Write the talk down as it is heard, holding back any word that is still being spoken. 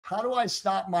how do I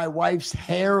stop my wife's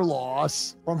hair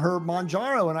loss from her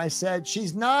Mounjaro? And I said,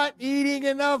 she's not eating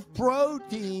enough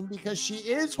protein because she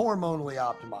is hormonally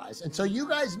optimized. And so you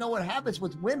guys know what happens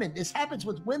with women. This happens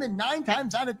with women 9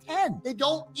 times out of 10. They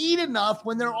don't eat enough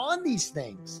when they're on these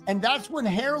things. And that's when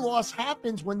hair loss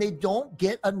happens, when they don't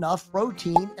get enough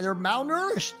protein and they're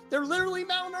malnourished. They're literally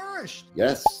malnourished.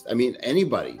 Yes. I mean,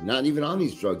 anybody, not even on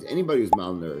these drugs, anybody who's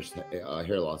malnourished,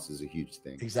 hair loss is a huge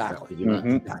thing. Exactly.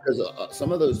 Because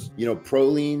some of those,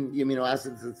 proline, the amino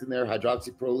acids that's in there,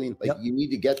 hydroxyproline, you need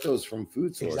to get those from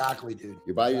food source. Exactly, dude.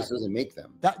 Your body just doesn't make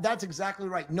them. That's exactly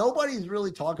right. Nobody's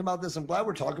really talking about this. I'm glad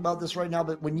we're talking about this right now.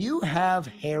 But when you have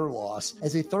hair loss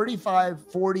as a 35,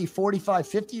 40, 45,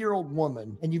 50-year-old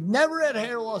woman, and you've never had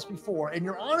hair loss before, and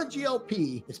you're on a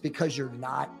GLP, it's because you're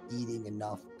not eating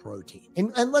enough protein.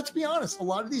 And let's be honest, a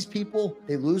lot of these people,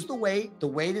 they lose the weight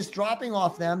is dropping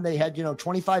off them. They had,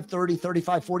 25, 30,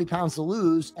 35, 40 pounds to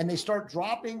lose, and they start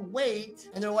dropping weight,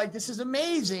 and they're like, this is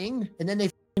amazing. And then they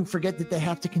forget that they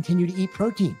have to continue to eat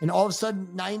protein. And all of a sudden,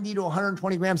 90 to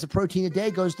 120 grams of protein a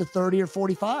day goes to 30 or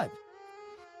 45.